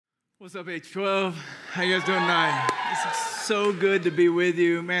What's up, H12? How you guys doing tonight? It's so good to be with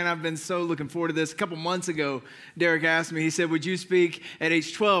you. Man, I've been so looking forward to this. A couple months ago, Derek asked me, he said, would you speak at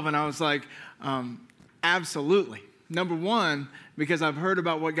H12? And I was like, absolutely. Number one, because I've heard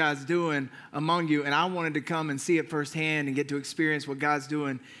about what God's doing among you, and I wanted to come and see it firsthand and get to experience what God's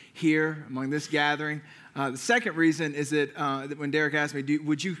doing here among this gathering. The second reason is that when Derek asked me,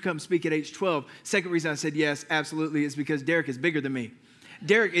 would you come speak at H12? Second reason I said yes, absolutely, is because Derek is bigger than me.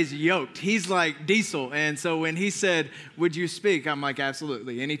 Derek is yoked. He's like diesel. And so when he said, would you speak? I'm like,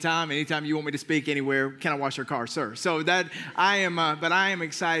 absolutely. Anytime you want me to speak anywhere, can I wash your car, sir? So that I am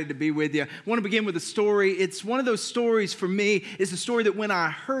excited to be with you. I want to begin with a story. It's one of those stories for me. It's a story that when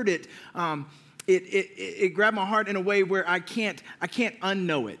I heard it, it grabbed my heart in a way where I can't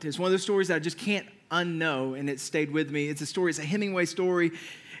unknow it. It's one of those stories that I just can't unknow, and it stayed with me. It's a Hemingway story.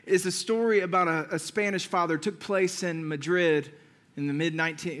 It's a story about a Spanish father. It took place in Madrid in the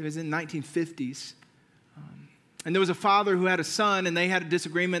it was in 1950s. And there was a father who had a son, and they had a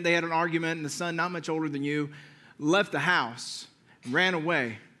disagreement. They had an argument, and the son, not much older than you, left the house and ran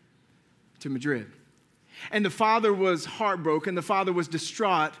away to Madrid. And the father was heartbroken. The father was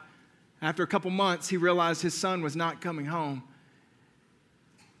distraught. After a couple months, he realized his son was not coming home.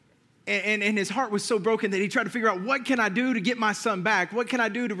 And his heart was so broken that he tried to figure out, what can I do to get my son back? What can I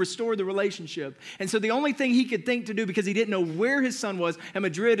do to restore the relationship? And so the only thing he could think to do, because he didn't know where his son was, and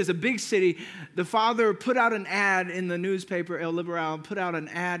Madrid is a big city, the father put out an ad in the newspaper, El Liberal, put out an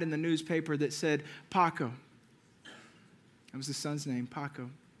ad in the newspaper that said, Paco. That was the son's name, Paco.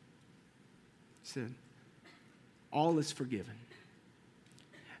 He said, all is forgiven.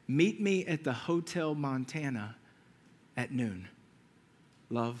 Meet me at the Hotel Montana at noon.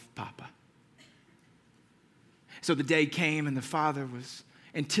 Love, Papa. So the day came, and the father was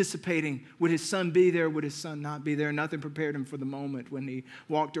anticipating, would his son be there? Would his son not be there? Nothing prepared him for the moment when he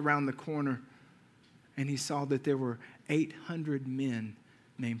walked around the corner, and he saw that there were 800 men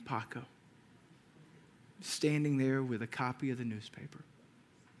named Paco standing there with a copy of the newspaper,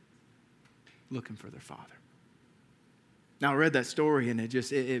 looking for their father. Now, I read that story, and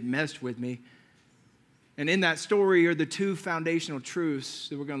it messed with me. And in that story are the two foundational truths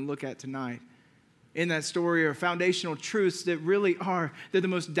that we're going to look at tonight. In that story are foundational truths that really they're the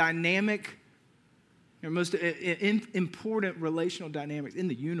most dynamic, most important relational dynamics in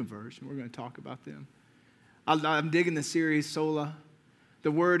the universe. And we're going to talk about them. I'm digging the series Sola. The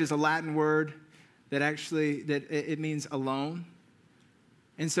word is a Latin word that it means alone.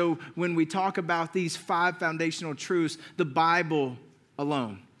 And so when we talk about these 5 foundational truths, the Bible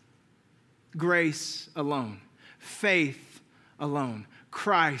alone, grace alone, faith alone,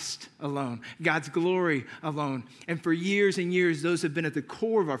 Christ alone, God's glory alone. And for years and years, those have been at the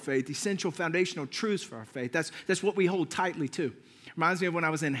core of our faith, essential foundational truths for our faith. That's what we hold tightly to. Reminds me of when I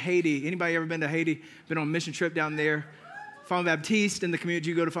was in Haiti. Anybody ever been to Haiti? Been on a mission trip down there? Fond Baptiste in the community.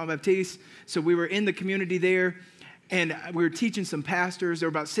 You go to Fond Baptiste? So we were in the community there, and we were teaching some pastors. There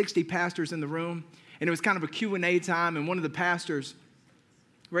were about 60 pastors in the room, and it was kind of a Q&A time, and one of the pastors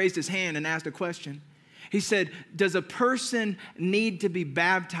raised his hand and asked a question. He said, does a person need to be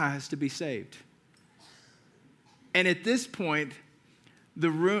baptized to be saved? And at this point,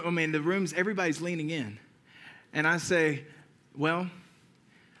 everybody's leaning in. And I say, well,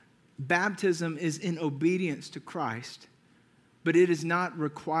 baptism is in obedience to Christ, but it is not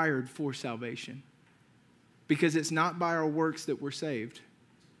required for salvation, because it's not by our works that we're saved.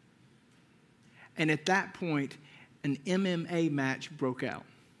 And at that point, an MMA match broke out.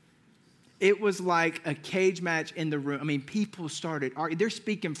 It was like a cage match in the room. I mean, people started arguing. They're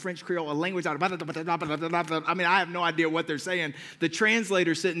speaking French Creole, a language out of, I have no idea what they're saying. The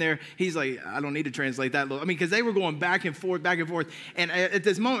translator sitting there, he's like, I don't need to translate that. Because they were going back and forth. And at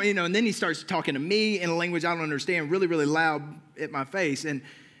this moment, and then he starts talking to me in a language I don't understand, really, really loud at my face. And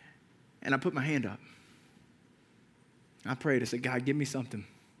I put my hand up. I prayed. I said, God, give me something.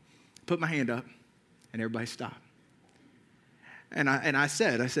 Put my hand up, and everybody stopped. And I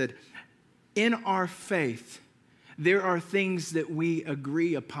said, in our faith, there are things that we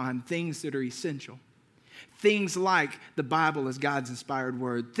agree upon, things that are essential. Things like the Bible is God's inspired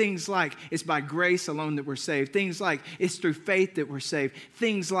word. Things like it's by grace alone that we're saved. Things like it's through faith that we're saved.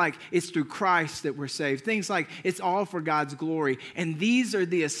 Things like it's through Christ that we're saved. Things like it's all for God's glory. And these are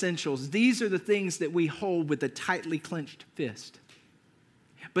the essentials. These are the things that we hold with a tightly clenched fist.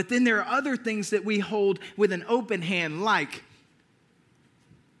 But then there are other things that we hold with an open hand, like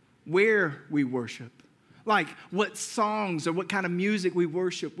where we worship, like what songs or what kind of music we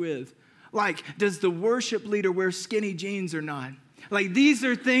worship with, like does the worship leader wear skinny jeans or not? Like these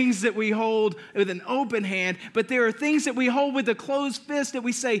are things that we hold with an open hand, but there are things that we hold with a closed fist that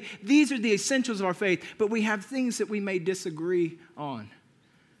we say, these are the essentials of our faith, but we have things that we may disagree on.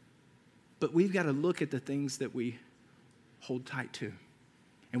 But we've got to look at the things that we hold tight to.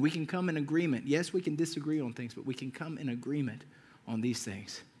 And we can come in agreement. Yes, we can disagree on things, but we can come in agreement on these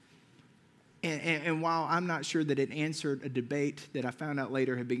things. And while I'm not sure that it answered a debate that I found out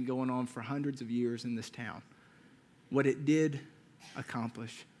later had been going on for hundreds of years in this town, what it did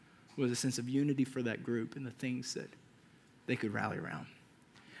accomplish was a sense of unity for that group and the things that they could rally around.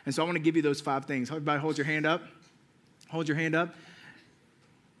 And so I want to give you those 5 things. Everybody hold your hand up. Hold your hand up.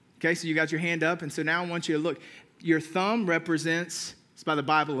 Okay, so you got your hand up, and so now I want you to look. Your thumb represents, it's by the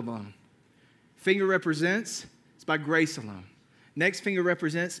Bible alone. Finger represents, it's by grace alone. Next finger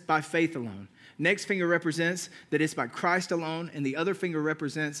represents by faith alone. Next finger represents that it's by Christ alone, and the other finger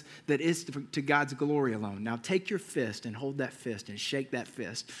represents that it's to God's glory alone. Now take your fist and hold that fist and shake that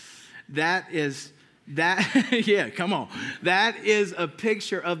fist. That, yeah, come on. That is a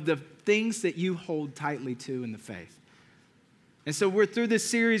picture of the things that you hold tightly to in the faith. And so we're through this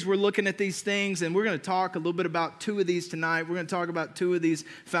series, we're looking at these things, and we're going to talk a little bit about 2 of these tonight. We're going to talk about 2 of these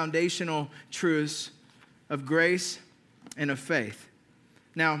foundational truths of grace and of faith.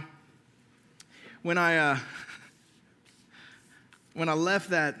 Now, when I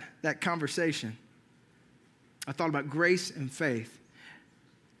left that conversation, I thought about grace and faith.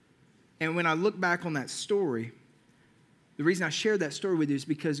 And when I look back on that story, the reason I shared that story with you is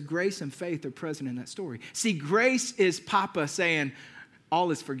because grace and faith are present in that story. See, grace is Papa saying,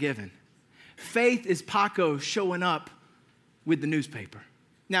 all is forgiven. Faith is Paco showing up with the newspaper.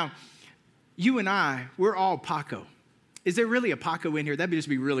 Now, you and I, we're all Paco. Is there really a Paco in here? That'd just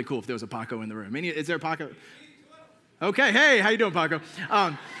be really cool if there was a Paco in the room. Is there a Paco? Okay, hey, how you doing, Paco?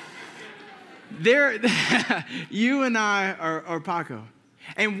 You and I are Paco.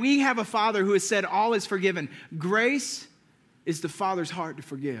 And we have a Father who has said all is forgiven. Grace is the Father's heart to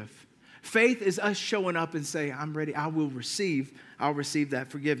forgive. Faith is us showing up and saying, I'm ready, I'll receive that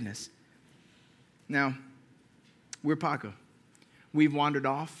forgiveness. Now, we're Paco. We've wandered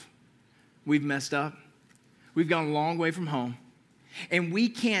off. We've messed up. We've gone a long way from home. And we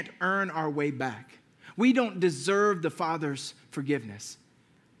can't earn our way back. We don't deserve the Father's forgiveness.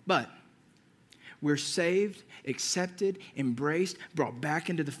 But we're saved, accepted, embraced, brought back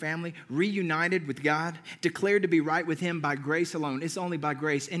into the family, reunited with God, declared to be right with Him by grace alone. It's only by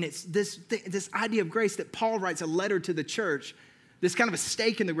grace. And it's this idea of grace that Paul writes a letter to the church, this kind of a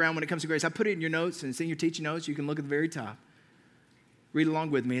stake in the ground when it comes to grace. I put it in your notes, and it's in your teaching notes. You can look at the very top. Read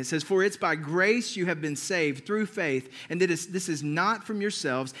along with me. It says, for it's by grace you have been saved through faith, and this is not from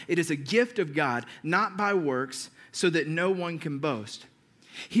yourselves. It is a gift of God, not by works, so that no one can boast.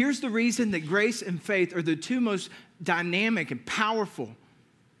 Here's the reason that grace and faith are the 2 most dynamic and powerful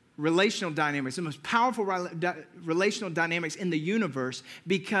relational dynamics, the most powerful relational dynamics in the universe,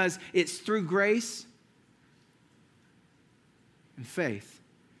 because it's through grace and faith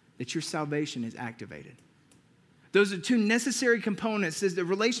that your salvation is activated. Those are 2 necessary components, the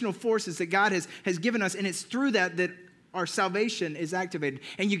relational forces that God has given us, and it's through that our salvation is activated.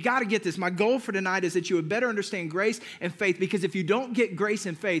 And you got to get this. My goal for tonight is that you would better understand grace and faith, because if you don't get grace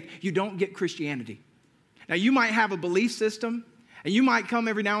and faith, you don't get Christianity. Now, you might have a belief system, and you might come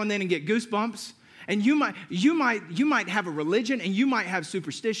every now and then and get goosebumps, and you might have a religion, and you might have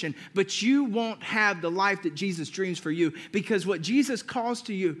superstition, but you won't have the life that Jesus dreams for you, because what Jesus calls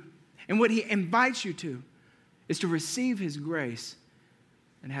to you and what He invites you to is to receive His grace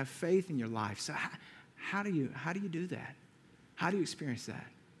and have faith in your life. So how do you do that? How do you experience that?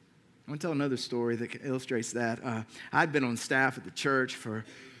 I want to tell another story that illustrates that. I'd been on staff at the church for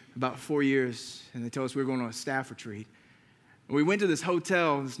about 4 years, and they told us we were going on a staff retreat. And we went to this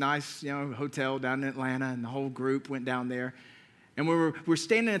hotel, this nice hotel down in Atlanta, and the whole group went down there. And we're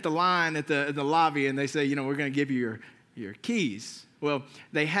standing at the line at the lobby, and they say, we're going to give you your keys. Well,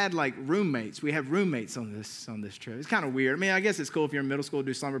 they had like roommates. We have roommates on this trip. It's kind of weird. I mean, I guess it's cool if you're in middle school,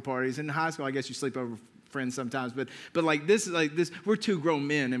 do slumber parties. In high school, I guess you sleep over with friends sometimes. But like this, we're 2 grown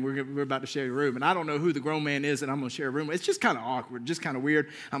men, and we're about to share a room. And I don't know who the grown man is that I'm going to share a room with. It's just kind of awkward, just kind of weird.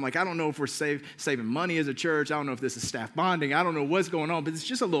 I'm like, I don't know if we're saving money as a church. I don't know if this is staff bonding. I don't know what's going on, but it's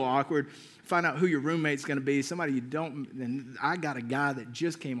just a little awkward. Find out who your roommate's going to be, somebody you don't. And I got a guy that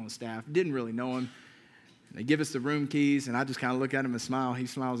just came on staff, didn't really know him. They give us the room keys, and I just kind of look at him and smile. He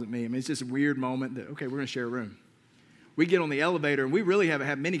smiles at me. I mean, it's just a weird moment that, okay, we're going to share a room. We get on the elevator, and we really haven't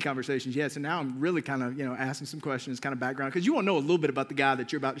had many conversations yet, so now I'm really kind of, asking some questions, kind of background, because you want to know a little bit about the guy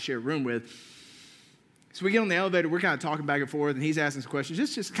that you're about to share a room with. So we get on the elevator, we're kind of talking back and forth, and he's asking some questions.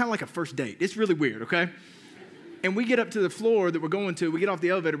 It's just kind of like a first date. It's really weird, okay? And we get up to the floor that we're going to. We get off the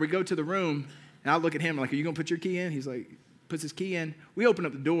elevator. We go to the room. And I look at him like, are you going to put your key in? He's like, puts his key in. We open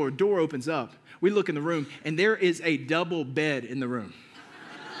up the door. Door opens up. We look in the room. And there is a double bed in the room.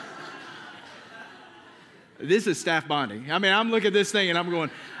 This is staff bonding. I mean, I'm looking at this thing and I'm going,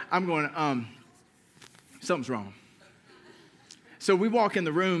 something's wrong. So we walk in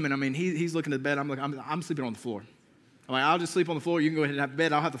the room and I mean, he's looking at the bed. I'm sleeping on the floor. I'm like, I'll just sleep on the floor. You can go ahead and have a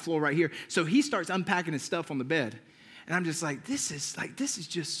bed. I'll have the floor right here. So he starts unpacking his stuff on the bed. And I'm just like, this is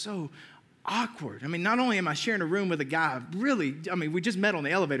just so awkward. I mean, not only am I sharing a room with a guy, really, I mean, we just met on the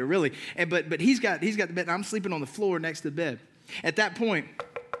elevator, really. But he's got the bed and I'm sleeping on the floor next to the bed. At that point,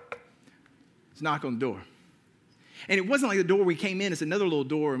 it's a knock on the door. And it wasn't like the door we came in, it's another little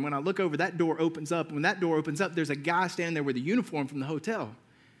door. And when I look over, that door opens up. And when that door opens up, there's a guy standing there with a uniform from the hotel.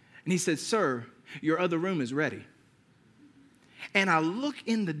 And he said, sir, your other room is ready. And I look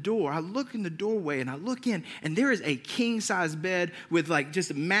in the door, I look in the doorway, and I look in, and there is a king-size bed with like just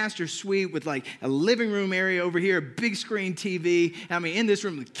a master suite with like a living room area over here, a big screen TV. I mean, in this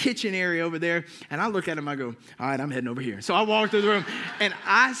room, the kitchen area over there. And I look at him, I go, all right, I'm heading over here. So I walk through the room, and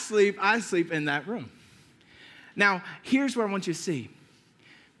I sleep in that room. Now, here's what I want you to see.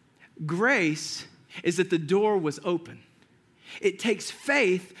 Grace is that the door was open. It takes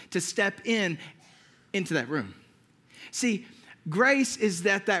faith to step into that room. See, grace is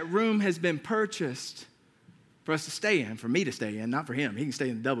that room has been purchased for us to stay in, for me to stay in, not for him. He can stay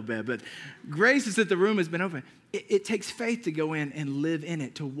in the double bed. But grace is that the room has been open. It takes faith to go in and live in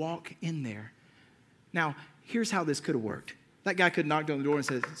it, to walk in there. Now, here's how this could have worked. That guy could have knocked on the door and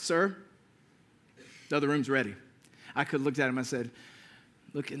said, sir, the other room's ready. I could have looked at him and I said,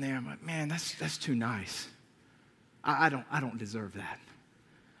 look in there. I'm like, man, that's too nice. I don't deserve that.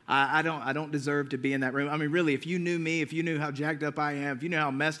 I don't deserve to be in that room. I mean, really, if you knew me, if you knew how jacked up I am, if you knew how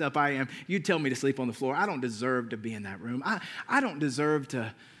messed up I am, you'd tell me to sleep on the floor. I don't deserve to be in that room. I don't deserve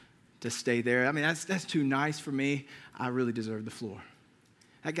to stay there. I mean, that's too nice for me. I really deserve the floor.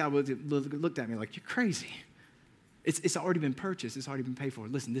 That guy looked at me like, you're crazy. It's already been purchased. It's already been paid for.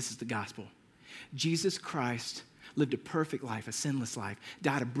 Listen, this is the gospel. Jesus Christ lived a perfect life, a sinless life,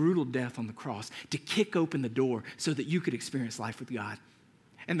 died a brutal death on the cross to kick open the door so that you could experience life with God.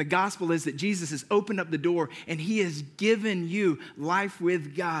 And the gospel is that Jesus has opened up the door and he has given you life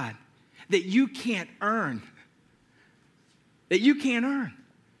with God that you can't earn. That you can't earn.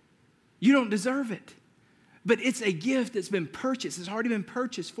 You don't deserve it. But it's a gift that's been purchased. It's already been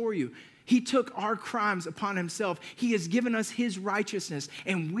purchased for you. He took our crimes upon himself. He has given us his righteousness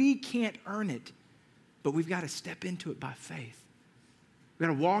and we can't earn it. But we've got to step into it by faith. We've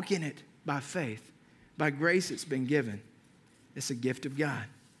got to walk in it by faith. By grace it's been given. It's a gift of God.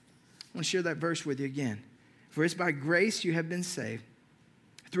 I want to share that verse with you again. For it's by grace you have been saved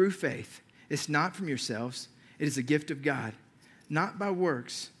through faith. It's not from yourselves. It is a gift of God, not by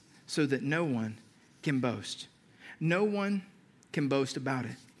works, so that no one can boast. No one can boast about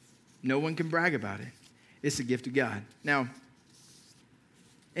it. No one can brag about it. It's a gift of God. Now,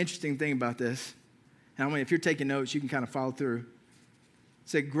 interesting thing about this, and I mean, if you're taking notes, you can kind of follow through. It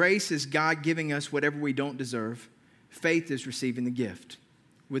said, grace is God giving us whatever we don't deserve. Faith is receiving the gift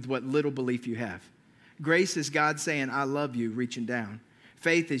with what little belief you have. Grace is God saying, I love you, reaching down.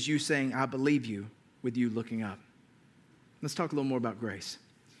 Faith is you saying, I believe you, with you looking up. Let's talk a little more about grace.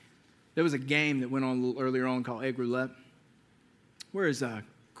 There was a game that went on a little earlier on called Egg Roulette. Where is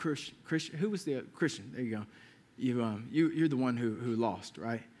Christian? Who was the Christian? There you go. You're the one who lost,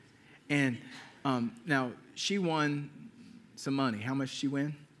 right? And now she won some money. How much did she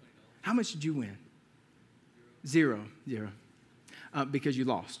win? How much did you win? Zero. Because you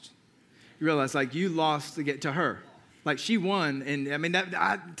lost. You realize, like, you lost to get to her. Like, she won, and I mean, that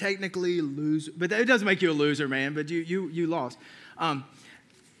I technically lose, but it doesn't make you a loser, man. But you lost.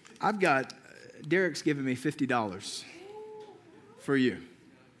 I've got Derek's giving me $50 for you,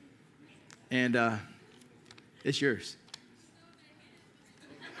 and it's yours.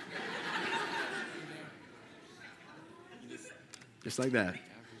 Just like that.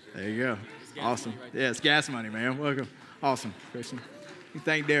 There you go. Awesome. Yeah, it's gas money, man. Welcome. Awesome, Christian. You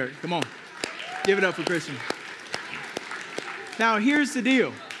thank Derek. Come on. Give it up for Christian. Now, here's the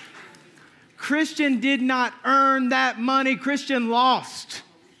deal. Christian did not earn that money. Christian lost.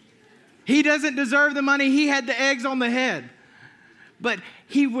 He doesn't deserve the money. He had the eggs on the head. But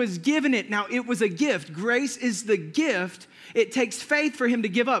he was given it. Now, it was a gift. Grace is the gift. It takes faith for him to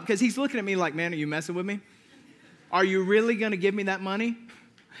give up because he's looking at me like, man, are you messing with me? Are you really going to give me that money?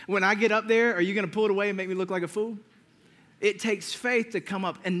 When I get up there, are you going to pull it away and make me look like a fool? It takes faith to come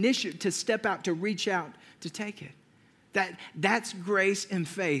up, to step out, to reach out, to take it. That's grace and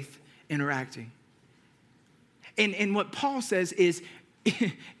faith interacting. And what Paul says is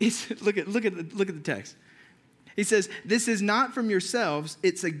look at the text. He says, this is not from yourselves,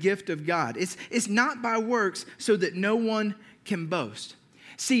 it's a gift of God. It's not by works so that no one can boast.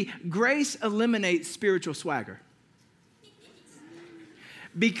 See, grace eliminates spiritual swagger.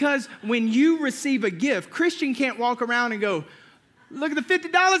 Because when you receive a gift, Christian can't walk around and go, look at the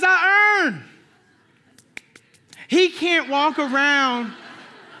 $50 I earned. He can't walk around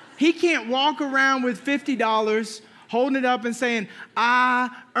with $50, holding it up and saying, I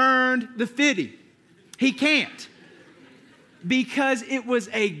earned the 50. He can't. Because it was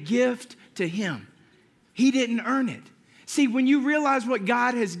a gift to him. He didn't earn it. See, when you realize what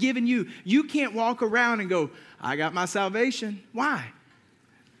God has given you, you can't walk around and go, I got my salvation. Why?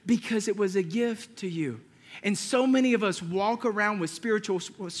 Because it was a gift to you. And so many of us walk around with spiritual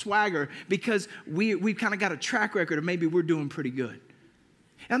swagger because we've kind of got a track record of maybe we're doing pretty good.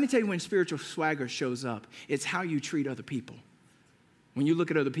 And let me tell you when spiritual swagger shows up, it's how you treat other people. When you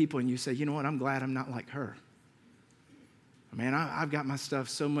look at other people and you say, you know what, I'm glad I'm not like her. Man, I've got my stuff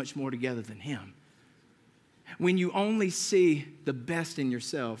so much more together than him. When you only see the best in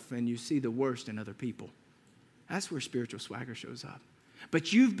yourself and you see the worst in other people, that's where spiritual swagger shows up.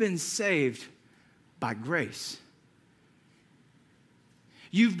 But you've been saved by grace.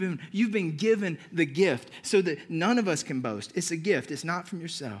 You've been given the gift so that none of us can boast. It's a gift. It's not from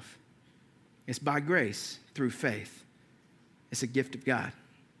yourself. It's by grace through faith. It's a gift of God.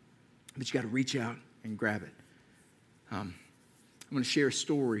 But you got to reach out and grab it. I'm going to share a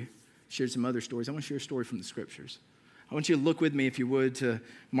story, share some other stories. I want to share a story from the scriptures. I want you to look with me, if you would, to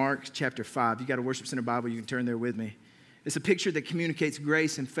Mark chapter 5. You got a Worship Center Bible, you can turn there with me. It's a picture that communicates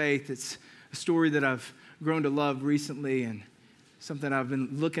grace and faith. It's a story that I've grown to love recently and something I've been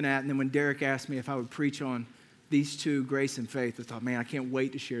looking at. And then when Derek asked me if I would preach on these two, grace and faith, I thought, man, I can't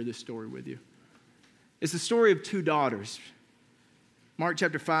wait to share this story with you. It's the story of two daughters. Mark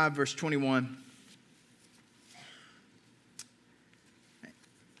chapter 5, verse 21.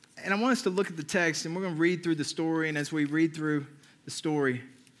 And I want us to look at the text, and we're going to read through the story. And as we read through the story,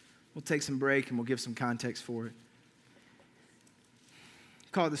 we'll take some break and we'll give some context for it.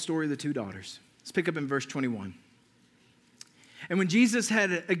 Call it the story of the two daughters. Let's pick up in verse 21. And when Jesus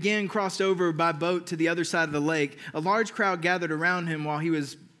had again crossed over by boat to the other side of the lake, a large crowd gathered around him while he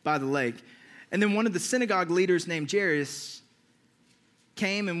was by the lake. And then one of the synagogue leaders named Jairus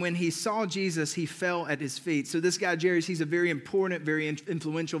came, and when he saw Jesus, he fell at his feet. So this guy, Jairus, he's a very important, very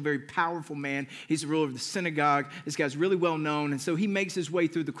influential, very powerful man. He's the ruler of the synagogue. This guy's really well known, and so he makes his way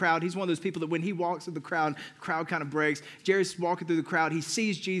through the crowd. He's one of those people that when he walks through the crowd kind of breaks. Jairus is walking through the crowd. He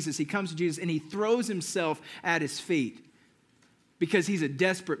sees Jesus. He comes to Jesus, and he throws himself at his feet because he's a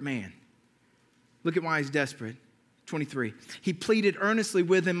desperate man. Look at why he's desperate. 23. He pleaded earnestly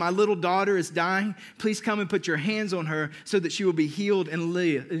with him, my little daughter is dying. Please come and put your hands on her so that she will be healed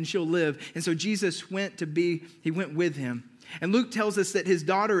and she'll live. And so Jesus went with him. And Luke tells us that his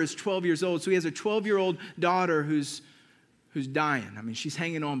daughter is 12 years old. So he has a 12-year-old daughter who's dying. I mean, she's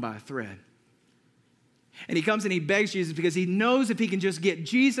hanging on by a thread. And he comes and he begs Jesus because he knows if he can just get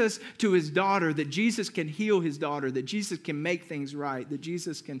Jesus to his daughter, that Jesus can heal his daughter, that Jesus can make things right, that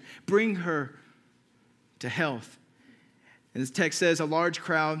Jesus can bring her to health. And this text says a large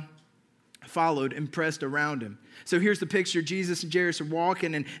crowd followed and pressed around him. So here's the picture. Jesus and Jairus are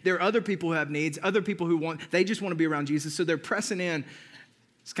walking, and there are other people who have needs, other people they just want to be around Jesus. So they're pressing in.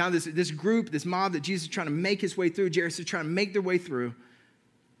 It's kind of this group, this mob that Jesus is trying to make his way through. Jairus is trying to make their way through.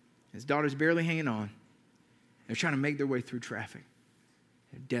 His daughter's barely hanging on. They're trying to make their way through traffic.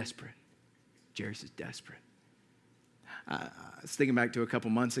 They're desperate. Jairus is desperate. I was thinking back to a couple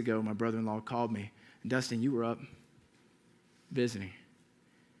months ago, my brother-in-law called me. Dustin, you were up visiting.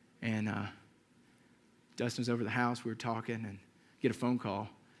 And Dustin was over the house. We were talking and get a phone call.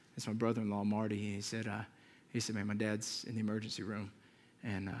 It's my brother-in-law, Marty. And he said, man, my dad's in the emergency room.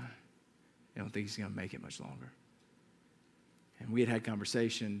 And I don't think he's going to make it much longer. And we had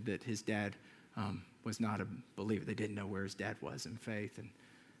conversation that his dad was not a believer. They didn't know where his dad was in faith and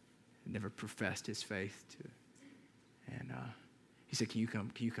never professed his faith. And he said, can you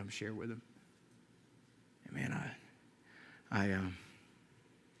come share with him? And man, I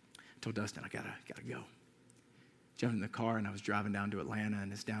told Dustin, I gotta go. Jumped in the car and I was driving down to Atlanta,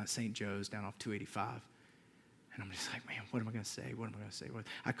 and it's down at St. Joe's, down off 285. And I'm just like, man, what am I gonna say?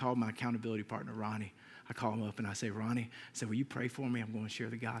 I called my accountability partner, Ronnie. I call him up and I say, Ronnie, will you pray for me? I'm going to share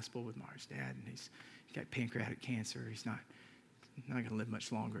the gospel with Mark's dad, and he's got pancreatic cancer. He's not gonna live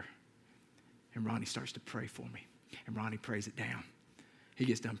much longer. And Ronnie starts to pray for me, and Ronnie prays it down. He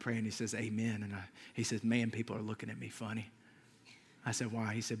gets done praying. He says, amen. And he says, man, people are looking at me funny. I said,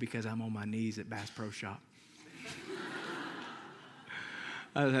 why? He said, because I'm on my knees at Bass Pro Shop.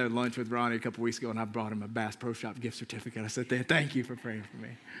 I was having lunch with Ronnie a couple weeks ago, and I brought him a Bass Pro Shop gift certificate. I said, thank you for praying for me.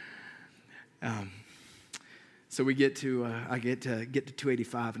 So we get to, I get to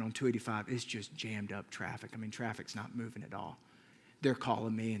 285, and on 285, it's just jammed up traffic. I mean, traffic's not moving at all. They're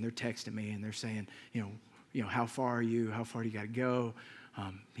calling me, and they're texting me, and they're saying, you know, how far are you? How far do you got to go?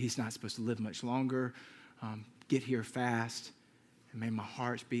 He's not supposed to live much longer. Get here fast. And man, my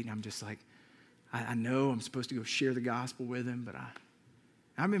heart's beating. I'm just like, I know I'm supposed to go share the gospel with him, but I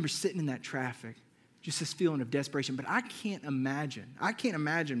remember sitting in that traffic, just this feeling of desperation. But I can't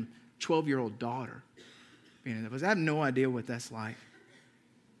imagine 12-year-old daughter being in that place. I have no idea what that's like.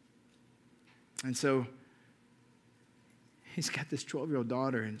 And so he's got this 12-year-old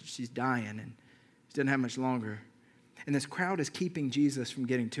daughter, and she's dying, and she doesn't have much longer. And this crowd is keeping Jesus from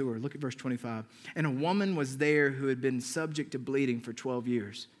getting to her. Look at verse 25. And a woman was there who had been subject to bleeding for 12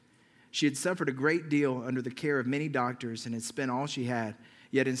 years. She had suffered a great deal under the care of many doctors and had spent all she had.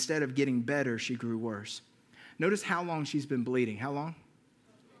 Yet instead of getting better, she grew worse. Notice how long she's been bleeding. How long?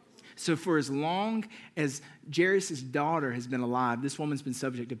 So for as long as Jairus' daughter has been alive, this woman's been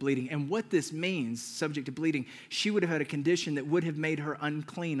subject to bleeding. And what this means, subject to bleeding, she would have had a condition that would have made her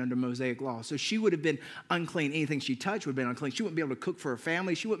unclean under Mosaic law. So she would have been unclean. Anything she touched would have been unclean. She wouldn't be able to cook for her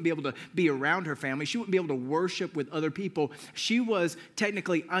family. She wouldn't be able to be around her family. She wouldn't be able to worship with other people. She was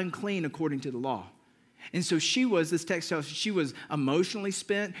technically unclean according to the law. And so this text tells us, she was emotionally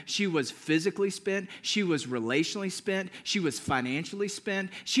spent, she was physically spent, she was relationally spent, she was financially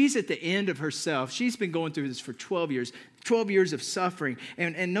spent. She's at the end of herself. She's been going through this for 12 years of suffering.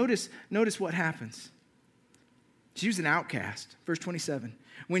 And notice what happens. She was an outcast. Verse 27.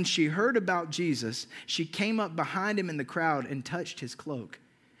 When she heard about Jesus, she came up behind him in the crowd and touched his cloak,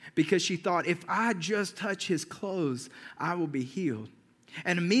 because she thought, if I just touch his clothes, I will be healed.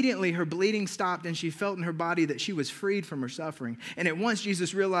 And immediately her bleeding stopped, and she felt in her body that she was freed from her suffering. And at once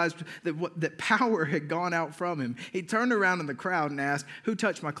Jesus realized that power had gone out from him. He turned around in the crowd and asked, who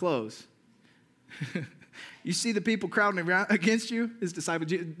touched my clothes? You see the people crowding around against you? His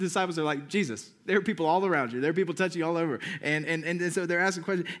disciples are like, Jesus, there are people all around you. There are people touching you all over. And so they're asking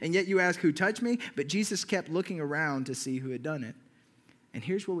questions. And yet you ask, who touched me? But Jesus kept looking around to see who had done it. And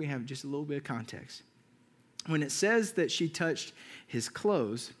here's where we have just a little bit of context. When it says that she touched his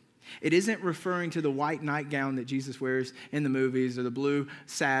clothes, it isn't referring to the white nightgown that Jesus wears in the movies or the blue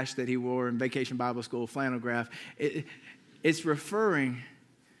sash that he wore in Vacation Bible School, flannel graph. It's referring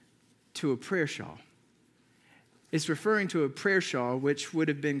to a prayer shawl. It's referring to a prayer shawl, which would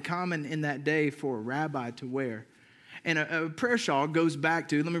have been common in that day for a rabbi to wear. And a prayer shawl goes back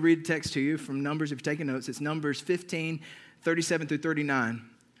to, let me read the text to you from Numbers, if you're taking notes. It's Numbers 15, 37 through 39.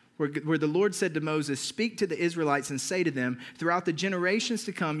 Where the Lord said to Moses, speak to the Israelites and say to them, throughout the generations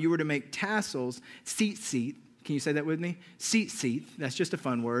to come, you were to make tassels, seat. Can you say that with me? Seat. That's just a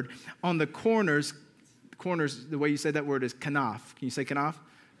fun word. On the corners, the way you say that word is kanaf. Can you say kanaf?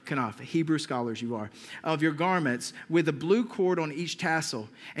 Kanaf, Hebrew scholars you are. Of your garments with a blue cord on each tassel.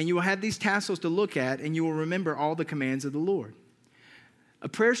 And you will have these tassels to look at, and you will remember all the commands of the Lord. A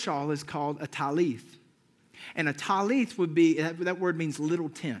prayer shawl is called a talith. And a talith would be, that word means little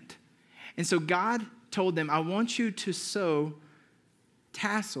tent. And so God told them, I want you to sew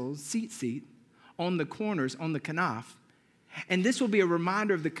tassels, seat, on the corners, on the kanaf. And this will be a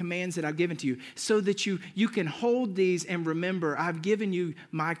reminder of the commands that I've given to you, so that you can hold these and remember, I've given you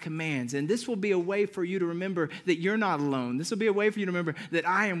my commands. And this will be a way for you to remember that you're not alone. This will be a way for you to remember that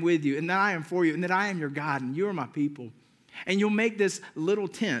I am with you, and that I am for you, and that I am your God, and you are my people. And you'll make this little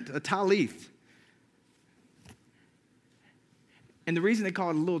tent, a talith. And the reason they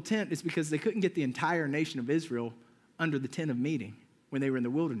call it a little tent is because they couldn't get the entire nation of Israel under the tent of meeting when they were in the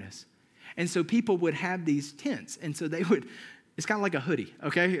wilderness. And so people would have these tents. And so it's kind of like a hoodie,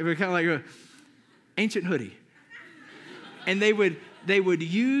 okay? It was kind of like an ancient hoodie. And they would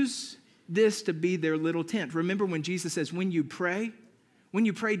use this to be their little tent. Remember when Jesus says, when you pray,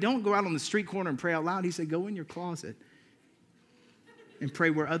 don't go out on the street corner and pray out loud. He said, go in your closet and pray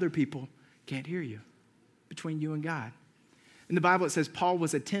where other people can't hear you, between you and God. In the Bible, it says Paul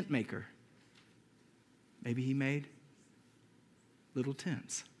was a tent maker. Maybe he made little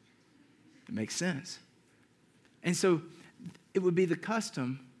tents. It makes sense. And so it would be the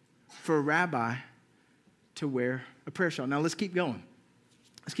custom for a rabbi to wear a prayer shawl. Now, let's keep going.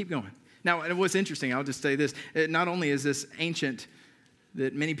 Now, and what's interesting, I'll just say this. Not only is this ancient,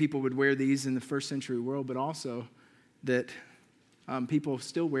 that many people would wear these in the first century world, but also that people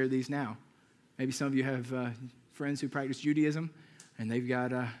still wear these now. Maybe some of you have friends who practice Judaism, and they've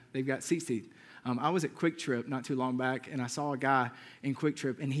got seat. I was at Quick Trip not too long back, and I saw a guy in Quick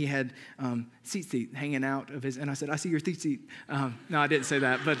Trip, and he had seat hanging out of his, and I said, I see your seat. No, I didn't say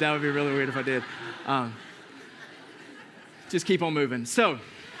that, but that would be really weird if I did. Just keep on moving. So,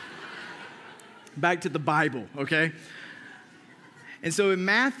 back to the Bible, okay? And so in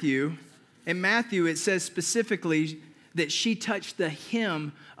Matthew, it says specifically that she touched the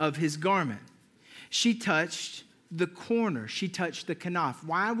hem of his garment. She touched the corner. She touched the kanaf.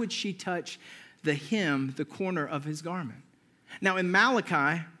 Why would she touch the hem, the corner of his garment? Now in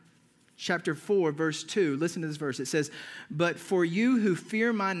Malachi chapter 4, verse 2, listen to this verse. It says, but for you who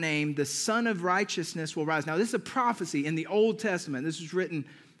fear my name, the Son of Righteousness will rise. Now this is a prophecy in the Old Testament. This was written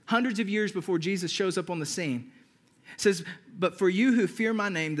hundreds of years before Jesus shows up on the scene. It says, but for you who fear my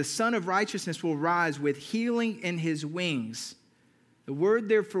name, the Son of Righteousness will rise with healing in his wings. The word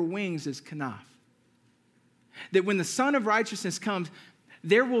there for wings is kanaf. That when the Son of Righteousness comes,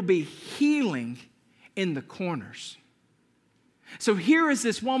 there will be healing in the corners. So here is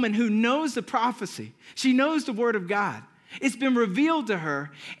this woman who knows the prophecy. She knows the word of God. It's been revealed to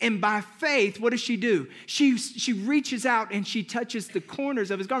her, and by faith, what does she do? She reaches out and she touches the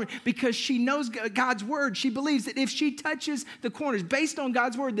corners of his garment because she knows God's word. She believes that if she touches the corners, based on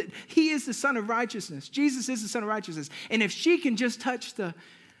God's word, that he is the Son of Righteousness. Jesus is the Son of Righteousness. And if she can just touch the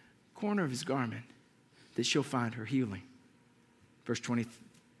corner of his garment, that she'll find her healing. Verse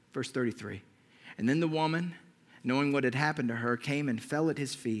 33. And then the woman, knowing what had happened to her, came and fell at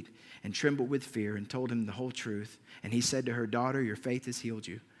his feet and trembled with fear and told him the whole truth. And he said to her, daughter, your faith has healed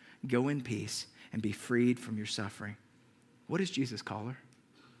you. Go in peace and be freed from your suffering. What does Jesus call her?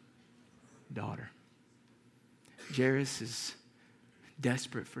 Daughter. Jairus is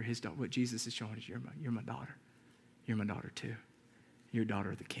desperate for his daughter. What Jesus is showing is, you're my daughter. You're my daughter too. You're a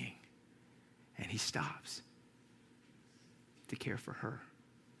daughter of the King. And he stops to care for her,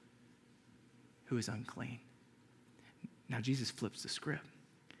 who is unclean. Now Jesus flips the script.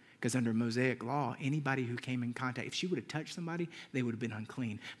 Because under Mosaic law, anybody who came in contact, if she would have touched somebody, they would have been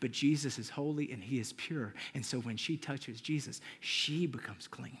unclean. But Jesus is holy and he is pure. And so when she touches Jesus, she becomes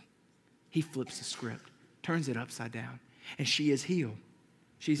clean. He flips the script, turns it upside down, and she is healed.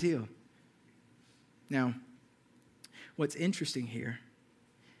 She's healed. Now, what's interesting here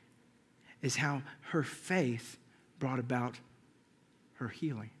is how her faith brought about her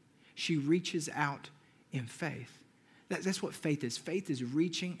healing. She reaches out in faith. That's what faith is. Faith is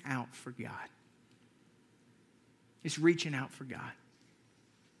reaching out for God. It's reaching out for God.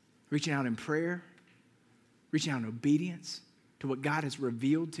 Reaching out in prayer. Reaching out in obedience to what God has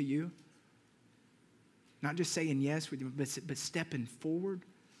revealed to you. Not just saying yes, but stepping forward.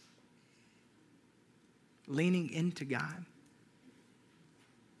 Leaning into God.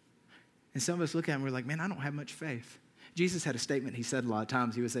 And some of us look at it and we're like, man, I don't have much faith. Jesus had a statement he said a lot of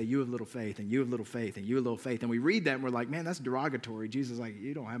times. He would say, you have little faith, and you have little faith, and you have little faith. And we read that and we're like, man, that's derogatory. Jesus is like,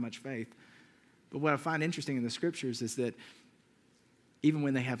 you don't have much faith. But what I find interesting in the scriptures is that even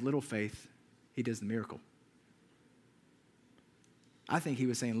when they have little faith, he does the miracle. I think he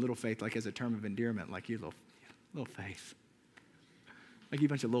was saying little faith like as a term of endearment, like you little faith. Like you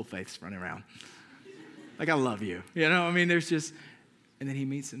bunch of little faiths running around. Like I love you. You know, I mean, there's just, and then he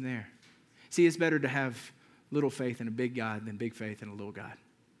meets them there. See, it's better to have little faith in a big God than big faith in a little God.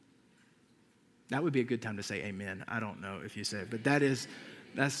 That would be a good time to say amen. I don't know if you say it, but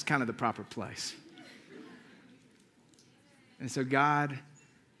that's kind of the proper place. And so God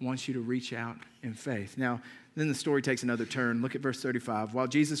wants you to reach out in faith. Now, then the story takes another turn. Look at verse 35. While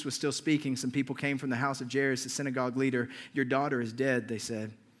Jesus was still speaking, some people came from the house of Jairus, the synagogue leader. Your daughter is dead, they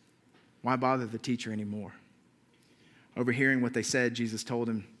said. Why bother the teacher anymore? Overhearing what they said, Jesus told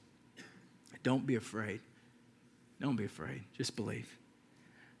him, don't be afraid. Don't be afraid. Just believe.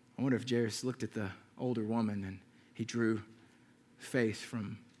 I wonder if Jairus looked at the older woman and he drew faith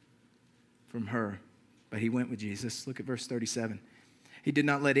from her. But he went with Jesus. Look at verse 37. He did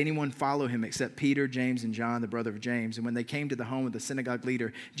not let anyone follow him except Peter, James, and John, the brother of James. And when they came to the home of the synagogue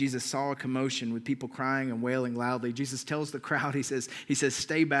leader, Jesus saw a commotion with people crying and wailing loudly. Jesus tells the crowd, he says,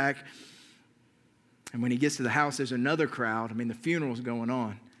 stay back. And when he gets to the house, there's another crowd. I mean, the funeral's going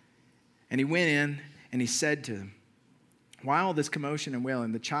on. And he went in and he said to them, why all this commotion and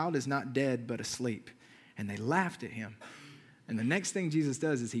wailing? The child is not dead, but asleep. And they laughed at him. And the next thing Jesus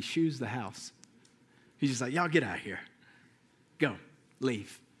does is he shoos the house. He's just like, y'all get out of here. Go,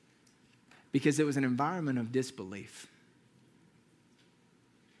 leave. Because it was an environment of disbelief.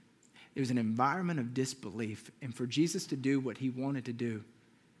 It was an environment of disbelief. And for Jesus to do what he wanted to do,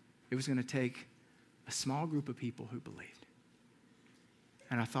 it was going to take a small group of people who believed.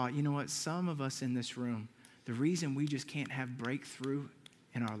 And I thought, you know what? Some of us in this room, The reason we just can't have breakthrough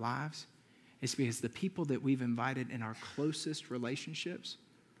in our lives is because the people that we've invited in our closest relationships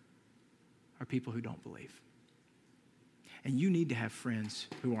are people who don't believe. And you need to have friends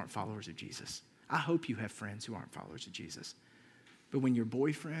who aren't followers of Jesus. I hope you have friends who aren't followers of Jesus. But when your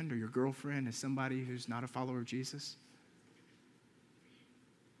boyfriend or your girlfriend is somebody who's not a follower of Jesus,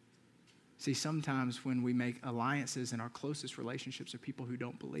 see, sometimes when we make alliances in our closest relationships with people who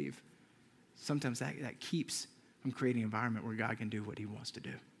don't believe, sometimes that keeps from creating an environment where God can do what he wants to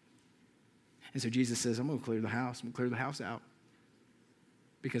do. And so Jesus says, I'm going to clear the house. I'm going to clear the house out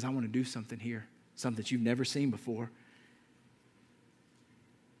because I want to do something here, something that you've never seen before.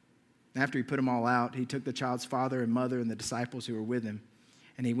 After he put them all out, he took the child's father and mother and the disciples who were with him,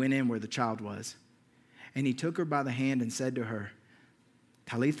 and he went in where the child was. And he took her by the hand and said to her,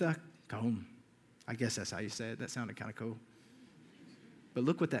 Talitha Koum. I guess that's how you say it. That sounded kind of cool. But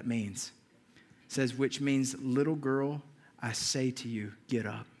look what that means. It says, which means, little girl, I say to you, get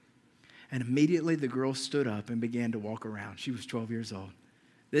up. And immediately the girl stood up and began to walk around. She was 12 years old.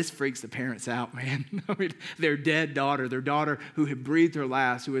 This freaks the parents out, man. I mean, their dead daughter, their daughter who had breathed her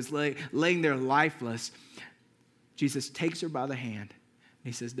last, who was laying there lifeless. Jesus takes her by the hand and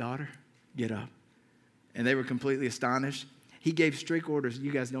he says, daughter, get up. And they were completely astonished. He gave strict orders.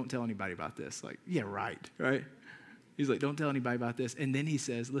 You guys don't tell anybody about this. Like, yeah, right? He's like, don't tell anybody about this. And then he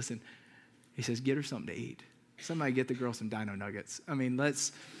says, listen, he says, get her something to eat. Somebody get the girl some Dino Nuggets. I mean,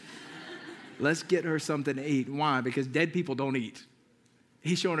 let's get her something to eat. Why? Because dead people don't eat.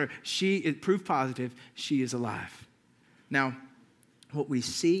 He's showing her, she is proof positive, she is alive. Now, what we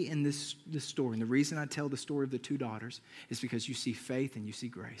see in this story, and the reason I tell the story of the two daughters is because you see faith and you see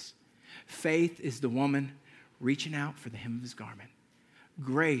grace. Faith is the woman reaching out for the hem of his garment.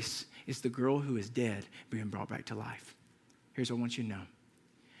 Grace is the girl who is dead being brought back to life. Here's what I want you to know.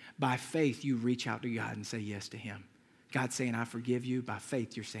 By faith, you reach out to God and say yes to him. God's saying, I forgive you. By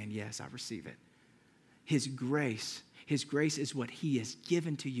faith, you're saying, yes, I receive it. His grace is what he has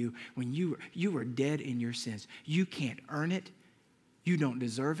given to you when you were dead in your sins. You can't earn it. You don't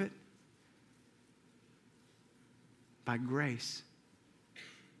deserve it. By grace,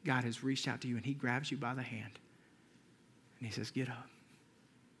 God has reached out to you and he grabs you by the hand and he says, get up,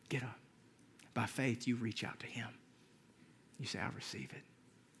 get up. By faith, you reach out to him. You say, I receive it.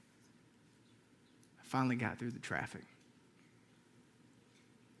 I finally got through the traffic.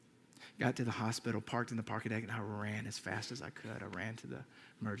 Got to the hospital, parked in the parking deck, and I ran as fast as I could. I ran to the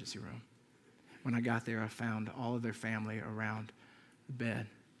emergency room. When I got there, I found all of their family around the bed.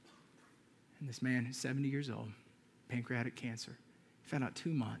 And this man who's 70 years old, pancreatic cancer, found out 2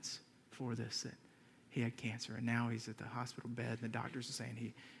 months before this that he had cancer. And now he's at the hospital bed, and the doctors are saying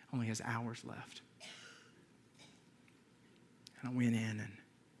he only has hours left. And I went in and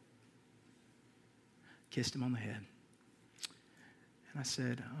kissed him on the head. And I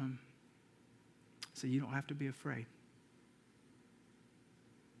said, so you don't have to be afraid.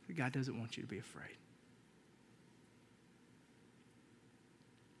 God doesn't want you to be afraid.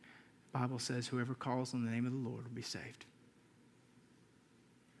 The Bible says whoever calls on the name of the Lord will be saved.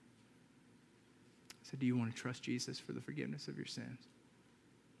 I said, do you want to trust Jesus for the forgiveness of your sins?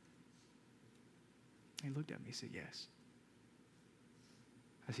 He looked at me and said, yes.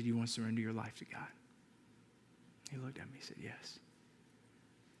 I said, do you want to surrender your life to God? He looked at me and said, yes.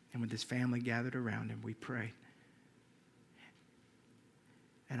 And when this family gathered around him, we prayed.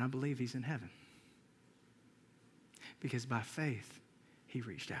 And I believe he's in heaven. Because by faith, he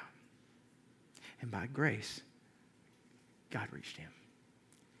reached out. And by grace, God reached him.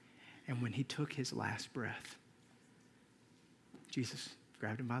 And when he took his last breath, Jesus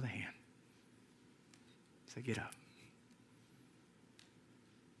grabbed him by the hand. Said, get up.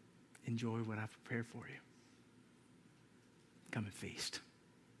 Enjoy what I've prepared for you. Come and feast.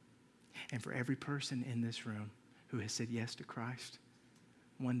 And for every person in this room who has said yes to Christ,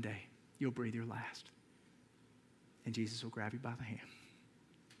 one day you'll breathe your last. And Jesus will grab you by the hand.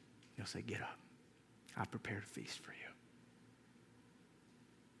 He'll say, get up. I've prepared a feast for you.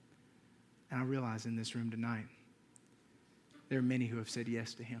 And I realize in this room tonight, there are many who have said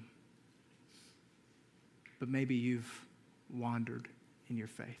yes to him. But maybe you've wandered in your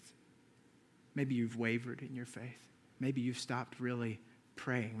faith. Maybe you've wavered in your faith. Maybe you've stopped really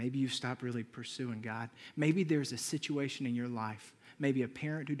praying. Maybe you've stopped really pursuing God. Maybe there's a situation in your life. Maybe a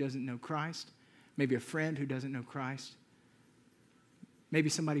parent who doesn't know Christ. Maybe a friend who doesn't know Christ. Maybe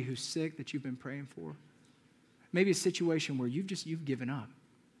somebody who's sick that you've been praying for. Maybe a situation where you've given up.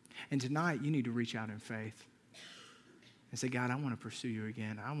 And tonight you need to reach out in faith and say, God, I want to pursue you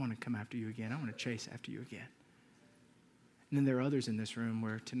again. I want to come after you again. I want to chase after you again. And then there are others in this room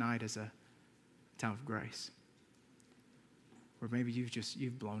where tonight is a time of grace. Or maybe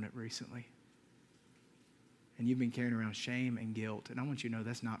you've blown it recently. And you've been carrying around shame and guilt. And I want you to know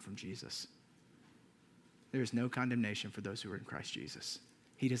that's not from Jesus. There is no condemnation for those who are in Christ Jesus.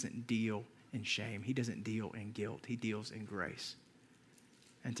 He doesn't deal in shame. He doesn't deal in guilt. He deals in grace.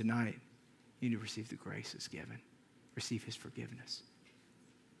 And tonight, you need to receive the grace that's given. Receive his forgiveness.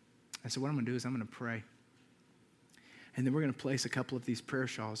 And so what I'm going to do is I'm going to pray. And then we're going to place a couple of these prayer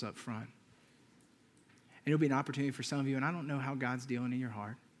shawls up front. And it'll be an opportunity for some of you, and I don't know how God's dealing in your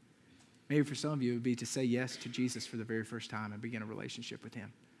heart. Maybe for some of you, it would be to say yes to Jesus for the very first time and begin a relationship with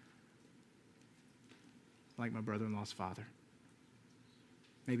him. Like my brother-in-law's father.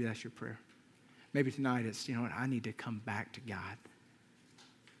 Maybe that's your prayer. Maybe tonight it's, you know what, I need to come back to God.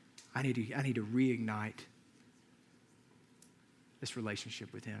 I need to reignite this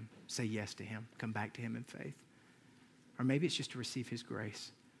relationship with him. Say yes to him. Come back to him in faith. Or maybe it's just to receive his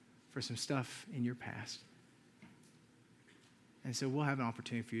grace for some stuff in your past. And so we'll have an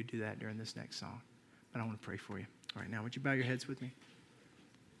opportunity for you to do that during this next song. But I want to pray for you. All right, now would you bow your heads with me?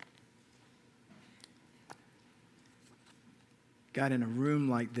 God, in a room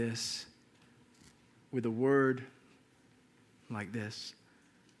like this, with a word like this,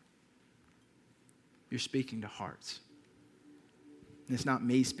 you're speaking to hearts. And it's not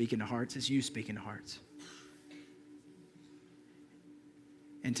me speaking to hearts, it's you speaking to hearts.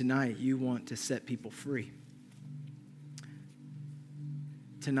 And tonight, you want to set people free.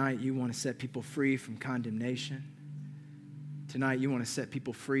 Tonight, you want to set people free from condemnation. Tonight, you want to set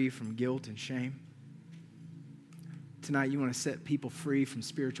people free from guilt and shame. Tonight, you want to set people free from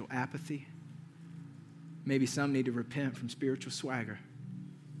spiritual apathy. Maybe some need to repent from spiritual swagger.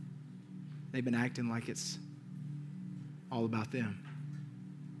 They've been acting like it's all about them.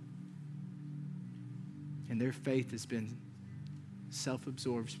 And their faith has been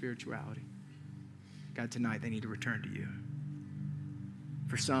self-absorbed spirituality. God, tonight they need to return to you.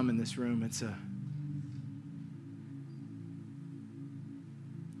 For some in this room, it's a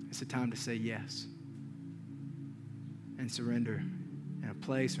time to say yes and surrender in a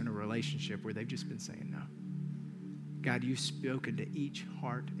place or in a relationship where they've just been saying no. God, you've spoken to each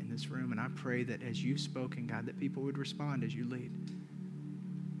heart in this room, and I pray that as you've spoken, God, that people would respond as you lead.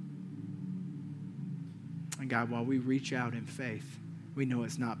 And God, while we reach out in faith, we know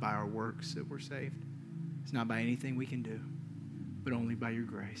it's not by our works that we're saved. It's not by anything we can do, but only by your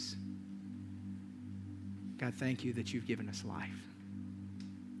grace. God, thank you that you've given us life.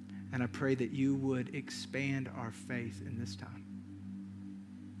 And I pray that you would expand our faith in this time.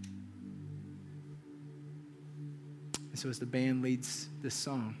 And so as the band leads this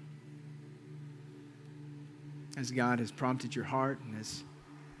song, as God has prompted your heart and as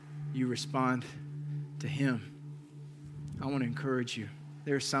you respond to him, I want to encourage you.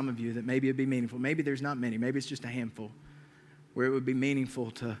 There are some of you that maybe it'd be meaningful. Maybe there's not many. Maybe it's just a handful where it would be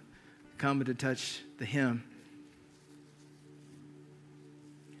meaningful to come and to touch the hem.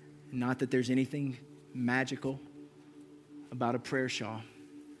 Not that there's anything magical about a prayer shawl,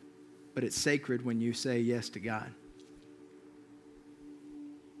 but it's sacred when you say yes to God.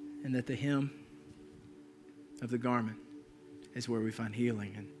 And that the hem of the garment is where we find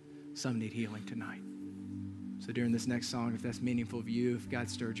healing, and some need healing tonight. So during this next song, if that's meaningful to you, if God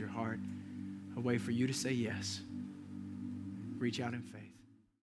stirred your heart, a way for you to say yes, reach out in faith.